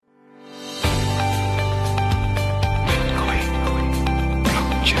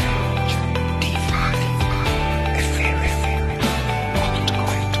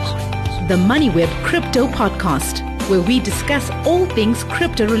the MoneyWeb Crypto Podcast, where we discuss all things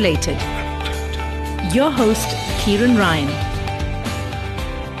crypto related. Your host, Kieran Ryan.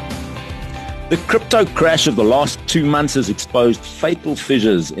 The crypto crash of the last 2 months has exposed fatal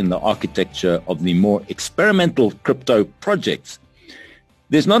fissures in the architecture of the more experimental crypto projects.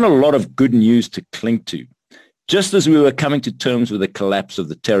 There's not a lot of good news to cling to. Just as we were coming to terms with the collapse of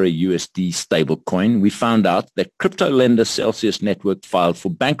the Terra USD stablecoin, we found out that crypto lender Celsius Network filed for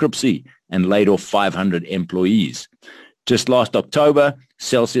bankruptcy and laid off 500 employees. Just last October,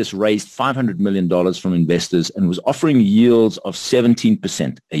 Celsius raised $500 million from investors and was offering yields of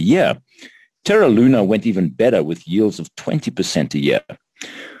 17% a year. Terra Luna went even better with yields of 20% a year.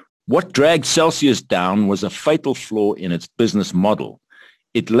 What dragged Celsius down was a fatal flaw in its business model.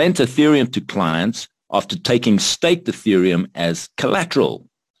 It lent Ethereum to clients after taking staked Ethereum as collateral.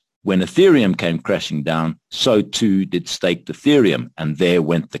 When Ethereum came crashing down, so too did staked Ethereum, and there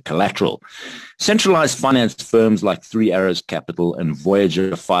went the collateral. Centralized finance firms like Three Arrows Capital and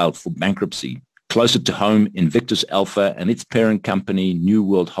Voyager filed for bankruptcy. Closer to home, Invictus Alpha and its parent company, New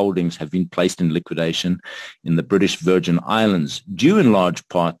World Holdings, have been placed in liquidation in the British Virgin Islands, due in large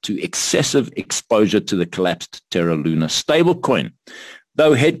part to excessive exposure to the collapsed Terra Luna stablecoin.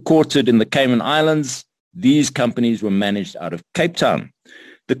 Though headquartered in the Cayman Islands, these companies were managed out of Cape Town.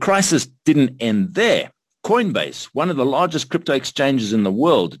 The crisis didn't end there. Coinbase, one of the largest crypto exchanges in the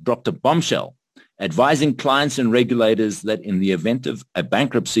world, dropped a bombshell, advising clients and regulators that in the event of a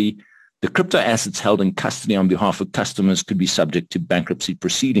bankruptcy, the crypto assets held in custody on behalf of customers could be subject to bankruptcy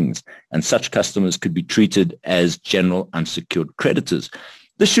proceedings, and such customers could be treated as general unsecured creditors.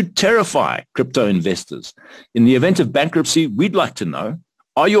 This should terrify crypto investors. In the event of bankruptcy, we'd like to know,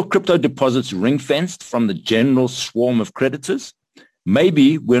 are your crypto deposits ring-fenced from the general swarm of creditors?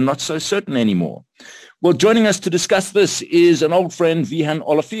 Maybe we're not so certain anymore. Well, joining us to discuss this is an old friend, Vihan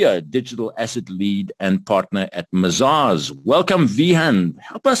Olafia, digital asset lead and partner at Mazars. Welcome, Vihan.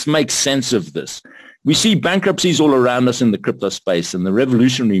 Help us make sense of this. We see bankruptcies all around us in the crypto space, and the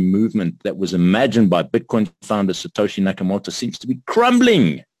revolutionary movement that was imagined by Bitcoin founder Satoshi Nakamoto seems to be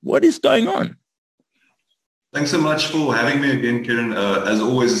crumbling. What is going on? Thanks so much for having me again, Kieran. As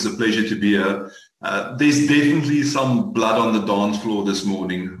always, it's a pleasure to be here. There's definitely some blood on the dance floor this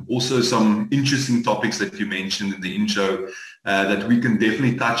morning. Also some interesting topics that you mentioned in the intro that we can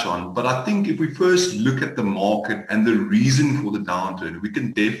definitely touch on. But I think if we first look at the market and the reason for the downturn, we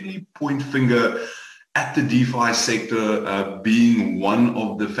can definitely point finger at the DeFi sector being one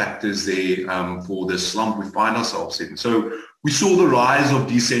of the factors there for the slump we find ourselves in. So we saw the rise of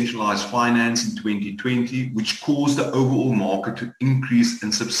decentralized finance in 2020, which caused the overall market to increase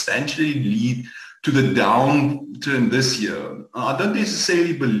and substantially lead to the downturn this year. I don't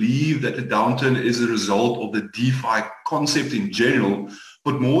necessarily believe that the downturn is a result of the DeFi concept in general,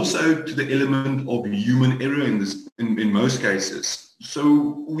 but more so to the element of human error in most cases.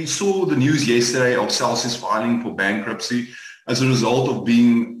 So we saw the news yesterday of Celsius filing for bankruptcy as a result of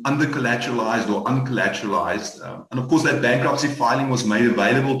being under-collateralized or uncollateralized. And of course, that bankruptcy filing was made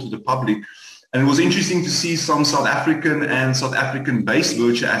available to the public. And it was interesting to see some South African and South African-based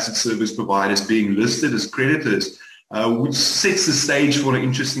virtual asset service providers being listed as creditors, which sets the stage for an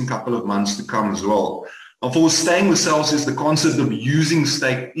interesting couple of months to come as well. For staying with Celsius, the concept of using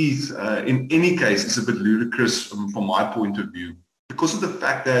staked ETH in any case is a bit ludicrous from my point of view, because of the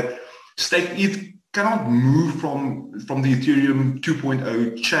fact that staked ETH cannot move from the Ethereum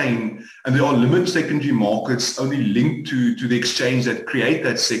 2.0 chain, and there are limited secondary markets only linked to the exchange that create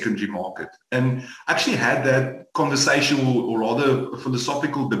that secondary market. And I actually had that conversation or rather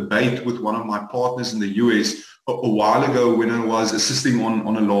philosophical debate with one of my partners in the US a while ago when I was assisting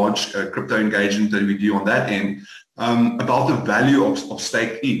on a large crypto engagement that we do on that end about the value of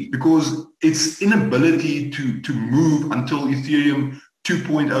staked ETH, because its inability to move until Ethereum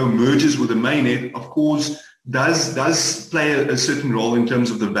 2.0 merges with the mainnet, of course, does play a certain role in terms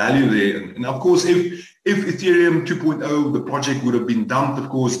of the value there. And of course, if Ethereum 2.0, the project would have been dumped, of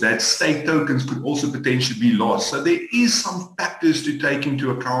course, that stake tokens could also potentially be lost. So there is some factors to take into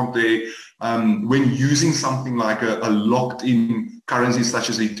account there when using something like a locked-in currency such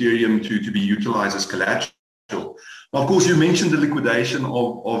as Ethereum to be utilized as collateral. Of course, you mentioned the liquidation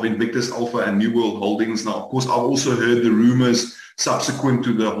of Invictus Alpha and New World Holdings. Now, of course, I've also heard the rumors subsequent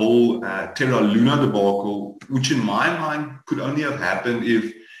to the whole Terra Luna debacle, which in my mind could only have happened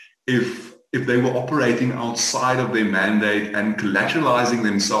if they were operating outside of their mandate and collateralizing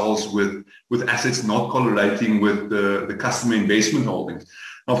themselves with assets not correlating with the customer investment holdings.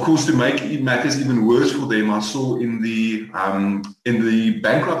 Of course, to make matters even worse for them, I saw in the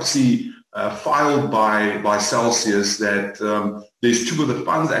bankruptcy filed by Celsius that there's two of the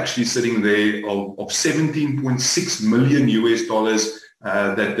funds actually sitting there of $17.6 million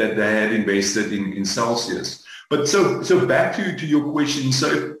that they had invested in Celsius. But so back to your question.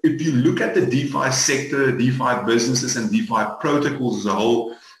 So if you look at the DeFi sector, DeFi businesses and DeFi protocols as a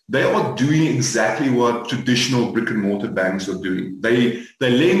whole, they are doing exactly what traditional brick and mortar banks are doing. They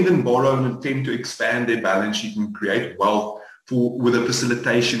lend and borrow and attempt to expand their balance sheet and create wealth with a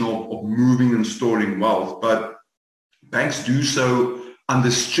facilitation of moving and storing wealth. But banks do so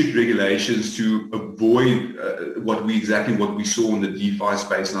under strict regulations to avoid what we saw in the DeFi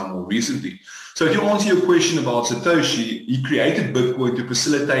space now more recently. So to answer your question about Satoshi, he created Bitcoin to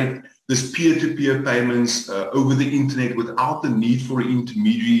facilitate this peer-to-peer payments over the internet without the need for an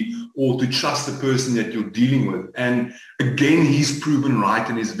intermediary or to trust the person that you're dealing with. And again, he's proven right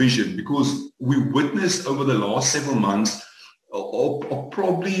in his vision, because we witnessed over the last several months are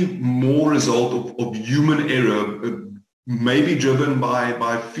probably more result of human error, maybe driven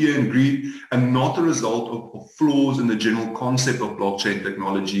by fear and greed, and not a result of flaws in the general concept of blockchain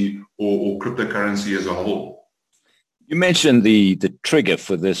technology or cryptocurrency as a whole. You mentioned the trigger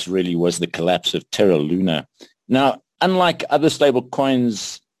for this really was the collapse of Terra Luna. Now, unlike other stable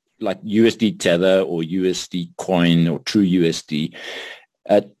coins like USD Tether or USD Coin or True USD,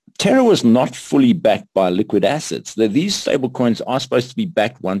 Terra was not fully backed by liquid assets. These stable coins are supposed to be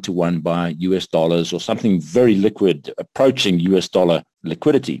backed one-to-one by US dollars or something very liquid, approaching US dollar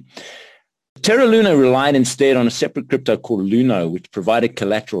liquidity. Terra Luna relied instead on a separate crypto called Luno, which provided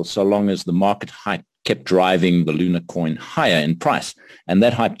collateral so long as the market hype kept driving the Luna coin higher in price. And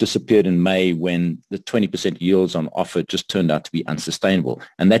that hype disappeared in May when the 20% yields on offer just turned out to be unsustainable.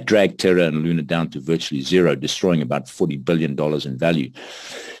 And that dragged Terra and Luna down to virtually zero, destroying about $40 billion in value.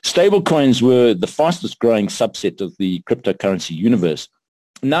 Stablecoins were the fastest growing subset of the cryptocurrency universe.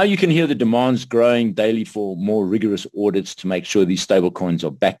 Now you can hear the demands growing daily for more rigorous audits to make sure these stablecoins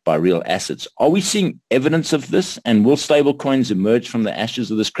are backed by real assets. Are we seeing evidence of this? And will stablecoins emerge from the ashes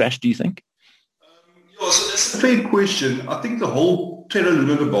of this crash, do you think? So that's a fair question. I think the whole Terra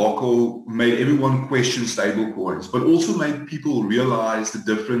Luna debacle made everyone question stablecoins, but also made people realize the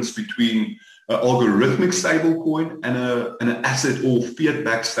difference between an algorithmic stablecoin and an asset or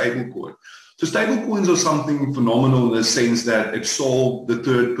fiat-backed stablecoin. So stablecoins are something phenomenal in the sense that it solved the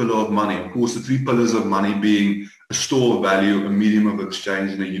third pillar of money. Of course, the three pillars of money being a store of value, a medium of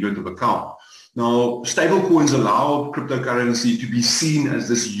exchange, and a unit of account. Now, stablecoins allow cryptocurrency to be seen as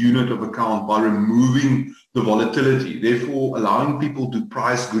this unit of account by removing the volatility, therefore allowing people to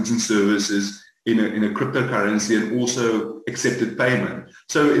price goods and services in a cryptocurrency and also accepted payment.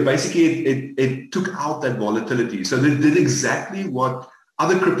 So it took out that volatility. So they did exactly what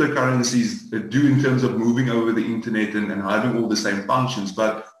other cryptocurrencies do in terms of moving over the internet and having all the same functions,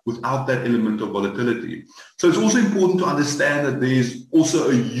 but without that element of volatility. So it's also important to understand that there's also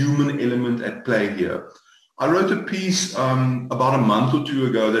a human element at play here. I wrote a piece about a month or two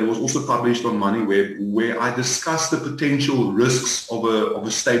ago that was also published on MoneyWeb, where I discussed the potential risks of a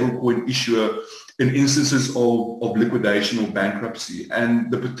stablecoin issuer in instances of liquidation or bankruptcy,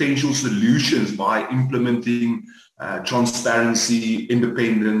 and the potential solutions by implementing transparency,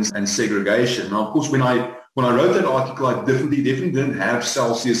 independence, and segregation. Now, of course, when I wrote that article, I definitely didn't have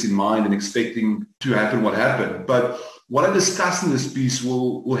Celsius in mind and expecting to happen what happened. But what I discussed in this piece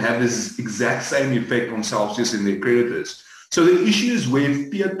will have this exact same effect on Celsius and their creditors. So the issue is where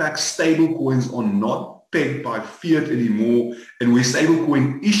fiat-backed stablecoins are not pegged by fiat anymore, and where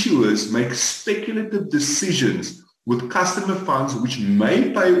stablecoin issuers make speculative decisions with customer funds which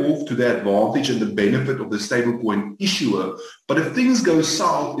may pay off to the advantage and the benefit of the stablecoin issuer. But if things go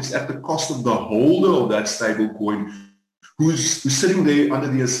south, it's at the cost of the holder of that stablecoin, who's sitting there under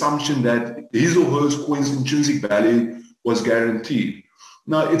the assumption that his or her coin's intrinsic value was guaranteed.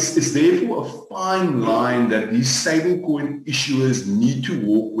 Now, it's therefore a fine line that these stablecoin issuers need to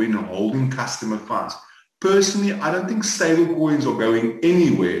walk when holding customer funds. Personally, I don't think stablecoins are going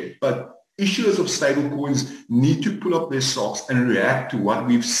anywhere, but issuers of stablecoins need to pull up their socks and react to what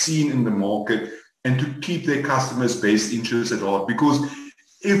we've seen in the market and to keep their customers' best interests at heart. Because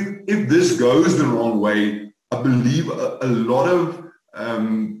if this goes the wrong way, I believe a lot of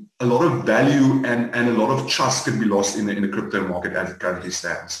value and a lot of trust can be lost in the crypto market as it currently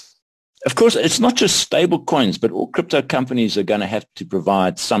stands. Of course, it's not just stable coins, but all crypto companies are going to have to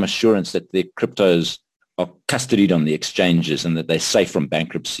provide some assurance that their cryptos are custodied on the exchanges and that they're safe from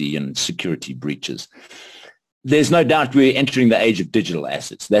bankruptcy and security breaches. There's no doubt we're entering the age of digital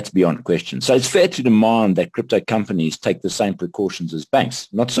assets. That's beyond question. So it's fair to demand that crypto companies take the same precautions as banks.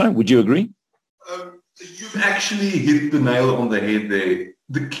 Not so? Would you agree? You've actually hit the nail on the head there.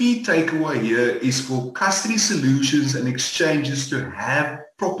 the key takeaway here is for custody solutions and exchanges to have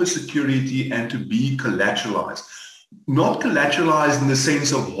proper security and to be collateralized. Not collateralized in the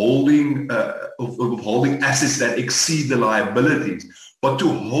sense of holding assets that exceed the liabilities, but to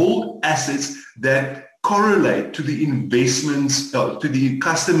hold assets that correlate to the investments, to the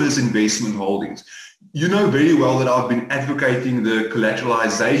customer's investment holdings. You know very well that I've been advocating the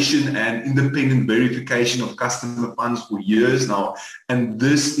collateralization and independent verification of customer funds for years now, and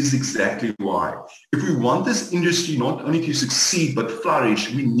this is exactly why. If we want this industry not only to succeed but flourish,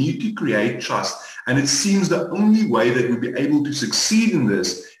 we need to create trust, and it seems the only way that we'll be able to succeed in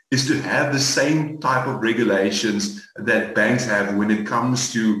this is to have the same type of regulations that banks have when it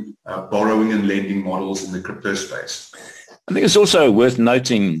comes to borrowing and lending models in the crypto space. I think it's also worth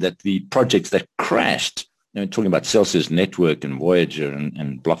noting that the projects that crashed, talking about Celsius Network and Voyager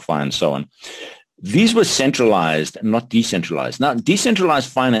and BlockFi and so on, these were centralized and not decentralized. Now, decentralized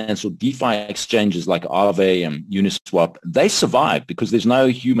finance or DeFi exchanges like Aave and Uniswap, they survive because there's no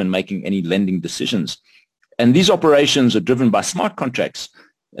human making any lending decisions. And these operations are driven by smart contracts,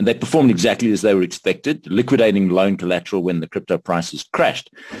 and they performed exactly as they were expected, liquidating loan collateral when the crypto prices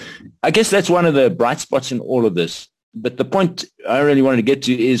crashed. I guess that's one of the bright spots in all of this. But the point I really wanted to get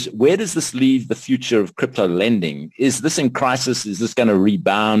to is, where does this leave the future of crypto lending? Is this in crisis? Is this going to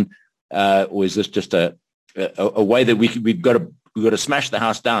rebound? Or is this just a way that we've got to smash the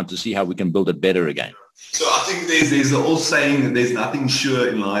house down to see how we can build it better again? So I think there's an old saying that there's nothing sure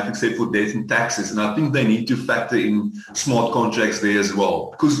in life except for death and taxes. And I think they need to factor in smart contracts there as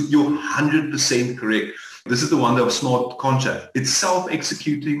well, because you're 100% correct. This is the wonder of smart contract. It's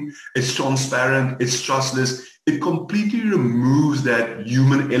self-executing, it's transparent, it's trustless. It completely removes that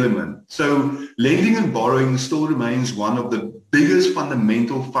human element. So lending and borrowing still remains one of the biggest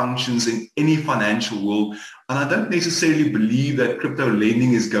fundamental functions in any financial world. And I don't necessarily believe that crypto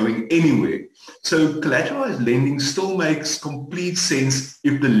lending is going anywhere. So collateralized lending still makes complete sense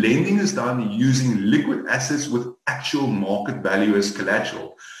if the lending is done using liquid assets with actual market value as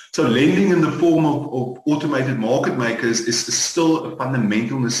collateral. So lending in the form of automated market makers is still a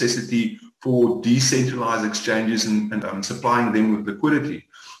fundamental necessity for decentralized exchanges and supplying them with liquidity.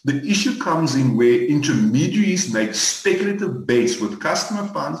 The issue comes in where intermediaries make speculative bets with customer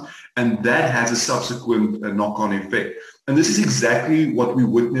funds, and that has a subsequent knock-on effect. And this is exactly what we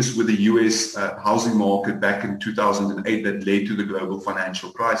witnessed with the US housing market back in 2008 that led to the global financial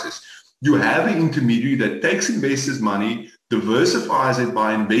crisis. You have an intermediary that takes investors' money, diversifies it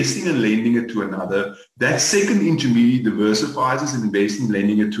by investing and lending it to another. That second intermediary diversifies it, investing and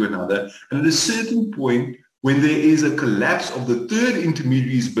lending it to another. And at a certain point, when there is a collapse of the third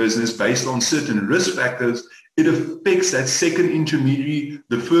intermediary's business based on certain risk factors, it affects that second intermediary,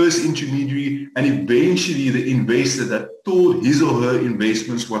 the first intermediary, and eventually the investor that thought his or her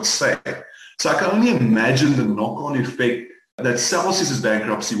investments were safe. So I can only imagine the knock-on effect that Celsius's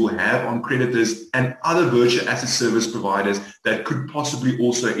bankruptcy will have on creditors and other virtual asset service providers that could possibly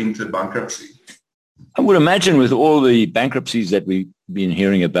also enter bankruptcy. I would imagine with all the bankruptcies that we've been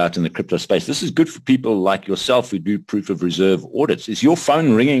hearing about in the crypto space, this is good for people like yourself who do proof of reserve audits. Is your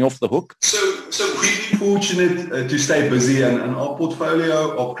phone ringing off the hook? So we've been fortunate to stay busy, and our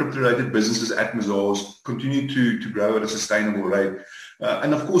portfolio of crypto-related businesses at Mazars continue to grow at a sustainable rate.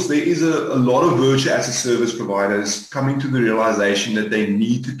 And of course, there is a lot of virtual asset service providers coming to the realization that they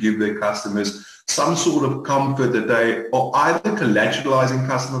need to give their customers some sort of comfort that they are either collateralizing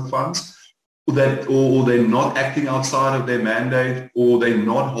customer funds, or they're not acting outside of their mandate, or they're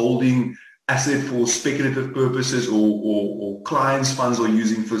not holding asset for speculative purposes, or clients' funds are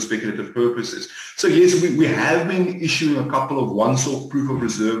using for speculative purposes. So yes, we have been issuing a couple of once-off proof of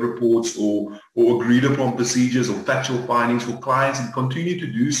reserve reports or agreed upon procedures or factual findings for clients, and continue to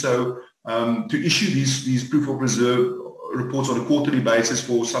do so to issue these proof of reserve reports on a quarterly basis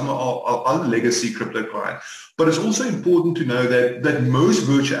for some of our other legacy crypto clients. But it's also important to know that most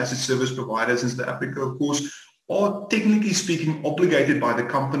virtual asset service providers in South Africa, of course, are technically speaking obligated by the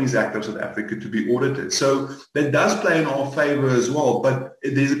Companies Act of South Africa to be audited. So that does play in our favor as well. But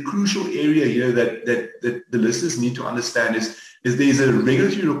there's a crucial area here that the listeners need to understand is there's a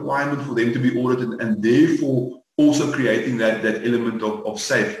regulatory requirement for them to be audited, and therefore also creating that element of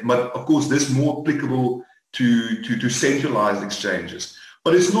safe. But of course, this is more applicable to centralized exchanges.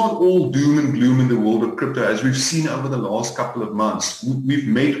 But it's not all doom and gloom in the world of crypto, as we've seen over the last couple of months. We've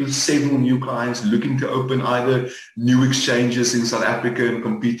met with several new clients looking to open either new exchanges in South Africa and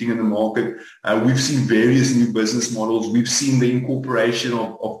competing in the market. We've seen various new business models. We've seen the incorporation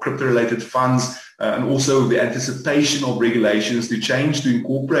of crypto-related funds and also the anticipation of regulations to change to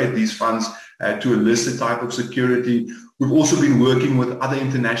incorporate these funds to a listed type of security. We've also been working with other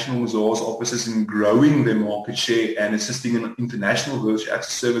international Mazars offices in growing their market share and assisting in international virtual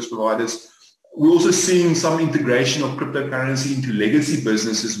access service providers. We're also seeing some integration of cryptocurrency into legacy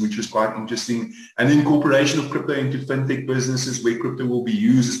businesses, which was quite interesting, and the incorporation of crypto into fintech businesses where crypto will be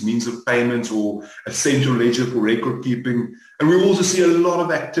used as means of payments or a central ledger for record keeping. And we also see a lot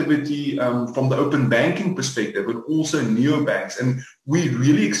of activity from the open banking perspective, but also neobanks. And we're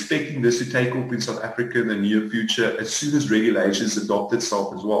really expecting this to take off in South Africa in the near future as soon as regulations adopt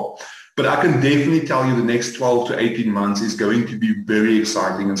itself as well. But I can definitely tell you the next 12 to 18 months is going to be very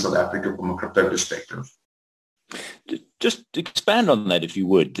exciting in South Africa from a crypto perspective. Just expand on that, if you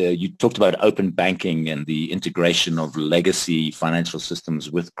would. You talked about open banking and the integration of legacy financial systems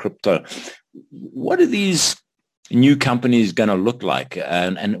with crypto. What are these new companies going to look like?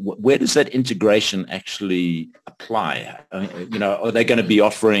 And where does that integration actually apply? Are they going to be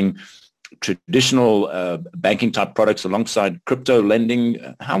offering traditional banking type products alongside crypto lending?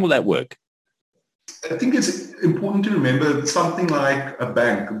 How will that work? I think it's important to remember something like a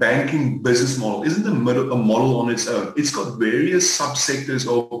banking business model isn't a model on its own. It's got various subsectors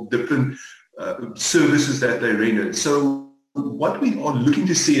of different services that they render. So what we are looking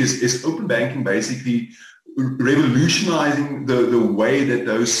to see is open banking basically revolutionizing the way that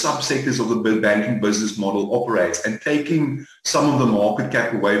those subsectors of the banking business model operates and taking some of the market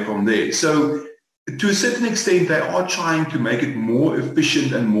cap away from there. So to a certain extent, they are trying to make it more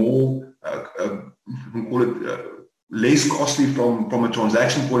efficient and more, less costly from a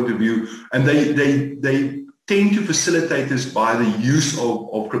transaction point of view. And they tend to facilitate this by the use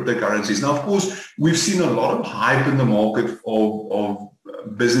of cryptocurrencies. Now, of course, we've seen a lot of hype in the market of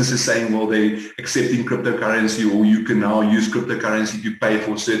businesses saying, well, they're accepting cryptocurrency, or you can now use cryptocurrency to pay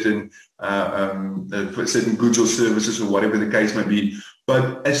for certain goods or services or whatever the case may be.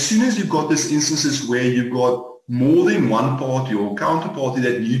 But as soon as you've got these instances where you've got more than one party or counterparty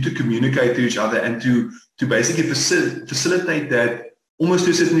that need to communicate to each other and to basically facilitate that, almost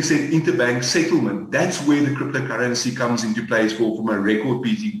to a certain extent, interbank settlement, that's where the cryptocurrency comes into place from a record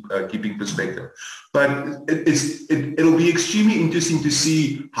keeping perspective. But it'll be extremely interesting to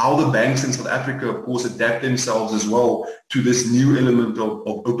see how the banks in South Africa, of course, adapt themselves as well to this new element of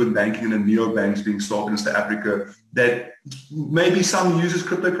open banking and neobanks being started in South Africa, that maybe some uses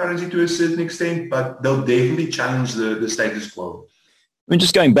cryptocurrency to a certain extent, but they'll definitely challenge the status quo. I mean,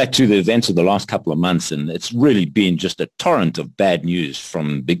 just going back to the events of the last couple of months, and it's really been just a torrent of bad news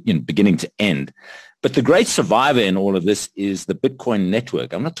from beginning to end. But the great survivor in all of this is the Bitcoin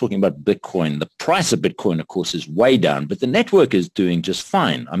network. I'm not talking about Bitcoin. The price of Bitcoin, of course, is way down, but the network is doing just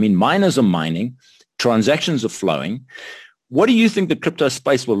fine. I mean, miners are mining, transactions are flowing. What do you think the crypto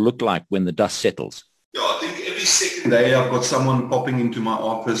space will look like when the dust settles? Yeah, I think every second day I've got someone popping into my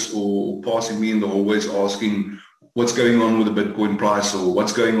office or passing me in the hallways asking, what's going on with the Bitcoin price or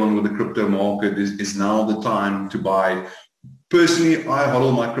what's going on with the crypto market? Is now the time to buy? Personally, I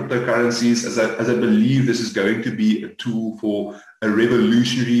hodl my cryptocurrencies as I believe this is going to be a tool for a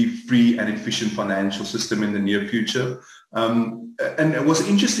revolutionary, free and efficient financial system in the near future. And it was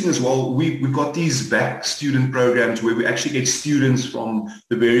interesting as well, we've got these back student programs where we actually get students from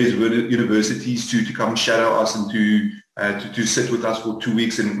the various universities to come shadow us and to sit with us for 2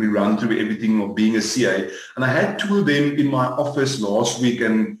 weeks, and we run through everything of being a CA. And I had 2 of them in my office last week,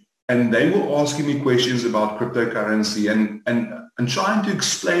 and they were asking me questions about cryptocurrency and trying to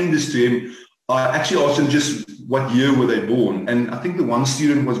explain this to him. I actually asked them just what year were they born, and I think the one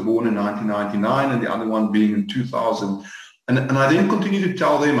student was born in 1999 and the other one being in 2000. And I then continued to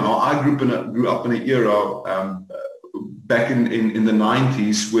tell them how I grew up in an era back in the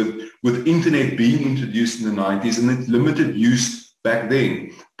 90s with internet being introduced in the 90s and its limited use back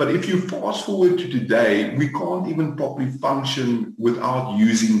then. But if you fast forward to today, we can't even properly function without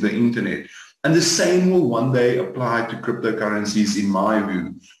using the internet. And the same will one day apply to cryptocurrencies, in my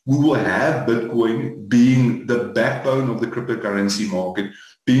view. We will have Bitcoin being the backbone of the cryptocurrency market,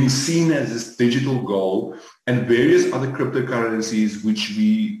 being seen as this digital gold, and various other cryptocurrencies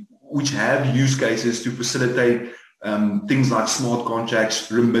which have use cases to facilitate things like smart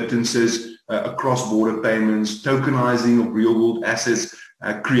contracts, remittances, cross-border payments, tokenizing of real-world assets,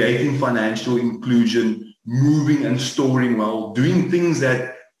 creating financial inclusion, moving and storing wealth, doing things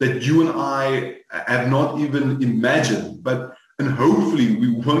that you and I have not even imagined. And hopefully we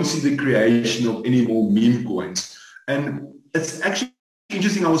won't see the creation of any more meme coins. And it's actually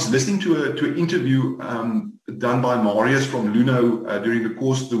interesting. I was listening to an interview done by Marius from Luno during the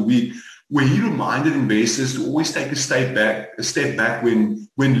course of the week, where he reminded investors to always take a step back when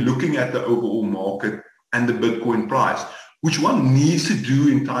looking at the overall market and the Bitcoin price, which one needs to do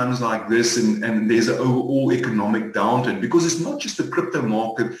in times like this and there's an overall economic downturn, because it's not just the crypto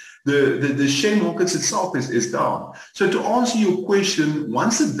market, the share markets itself is down. So to answer your question,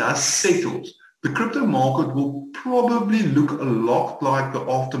 once the dust settles, the crypto market will probably look a lot like the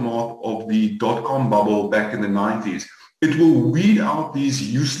aftermath of the dot-com bubble back in the 90s. It will weed out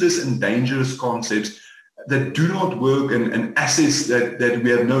these useless and dangerous concepts that do not work and assets that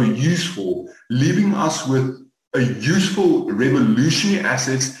we have no use for, leaving us with a useful revolutionary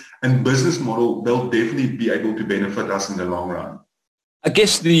assets and business model. They'll definitely be able to benefit us in the long run. I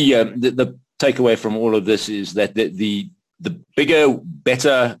guess the takeaway from all of this is that the bigger,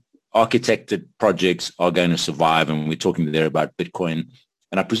 better architected projects are going to survive, and we're talking there about Bitcoin.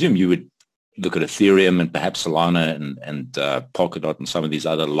 And I presume you would look at Ethereum and perhaps Solana and Polkadot and some of these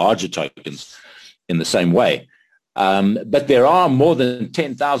other larger tokens in the same way. But there are more than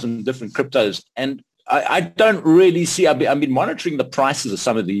 10,000 different cryptos, and I don't really see, I've been monitoring the prices of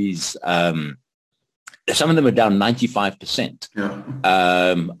some of these. Some of them are down 95%. Yeah.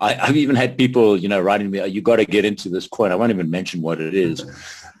 I've even had people, writing me, "Oh, you got to get into this coin." I won't even mention what it is,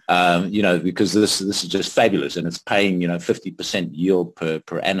 because this is just fabulous, and it's paying, 50% yield per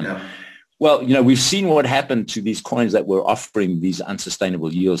annum. Yeah. Well, we've seen what happened to these coins that were offering these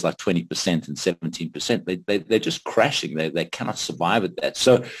unsustainable yields like 20% and 17%. They're just crashing. They cannot survive at that.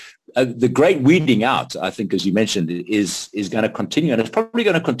 So the great weeding out, I think, as you mentioned, is going to continue, and it's probably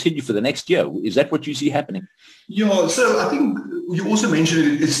going to continue for the next year. Is that what you see happening? Yeah, so I think you also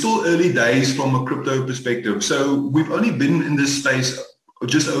mentioned it's still early days from a crypto perspective. So we've only been in this space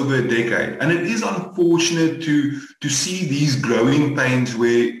just over a decade. And it is unfortunate to see these growing pains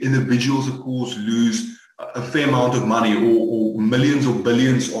where individuals, of course, lose a fair amount of money or millions or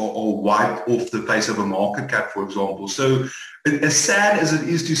billions are wiped off the face of a market cap, for example. So as sad as it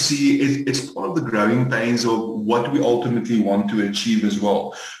is to see, it's part of the growing pains of what we ultimately want to achieve as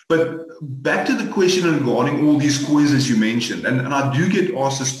well. But back to the question regarding all these coins, as you mentioned, and I do get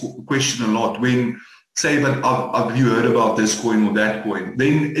asked this question a lot when, say, but have you heard about this coin or that coin?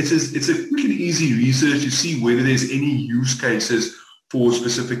 Then it's a quick and easy research to see whether there's any use cases for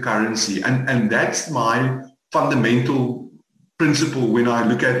specific currency. And that's my fundamental principle when I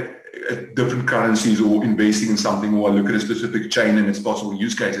look at different currencies or investing in something, or I look at a specific chain and its possible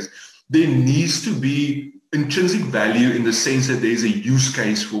use cases. There needs to be intrinsic value in the sense that there's a use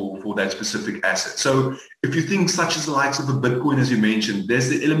case for that specific asset. So if you think such as the likes of a Bitcoin, as you mentioned, there's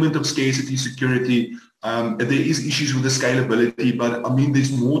the element of scarcity, security. There is issues with the scalability, but I mean,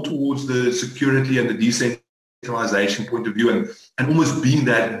 there's more towards the security and the decentralization point of view and almost being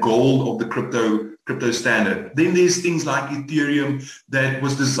that gold of the crypto standard. Then there's things like Ethereum that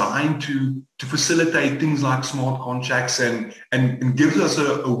was designed to facilitate things like smart contracts and gives us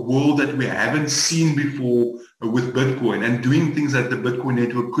a world that we haven't seen before with Bitcoin, and doing things that the Bitcoin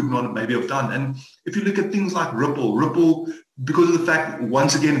network could not maybe have done. And if you look at things like Ripple, because of the fact,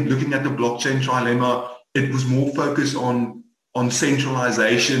 once again, looking at the blockchain trilemma, it was more focused on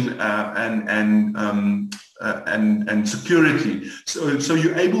centralization and security. So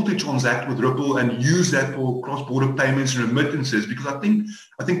you're able to transact with Ripple and use that for cross-border payments and remittances, because I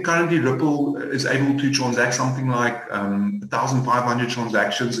think currently Ripple is able to transact something like 1,500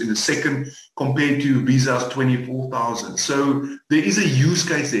 transactions in a second compared to Visa's 24,000. So there is a use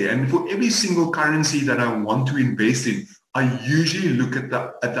case there, and for every single currency that I want to invest in, I usually look at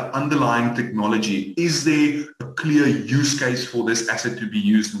the underlying technology. Is there a clear use case for this asset to be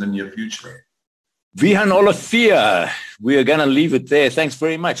used in the near future? Wihan Olivier, we are going to leave it there. Thanks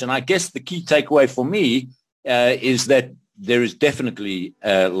very much. And I guess the key takeaway for me is that there is definitely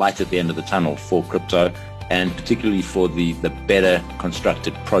light at the end of the tunnel for crypto, and particularly for the better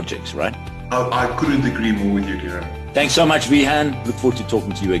constructed projects, right? I couldn't agree more with you, Kieran. Thanks so much, Wihan. Look forward to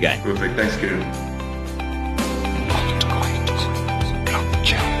talking to you again. Perfect. Thanks, Kieran.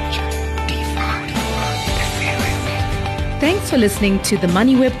 Thanks for listening to the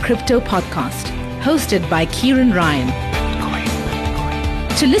MoneyWeb Crypto Podcast, hosted by Kieran Ryan.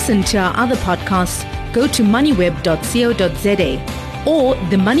 To listen to our other podcasts, go to moneyweb.co.za or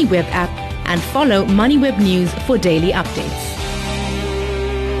the MoneyWeb app and follow MoneyWeb News for daily updates.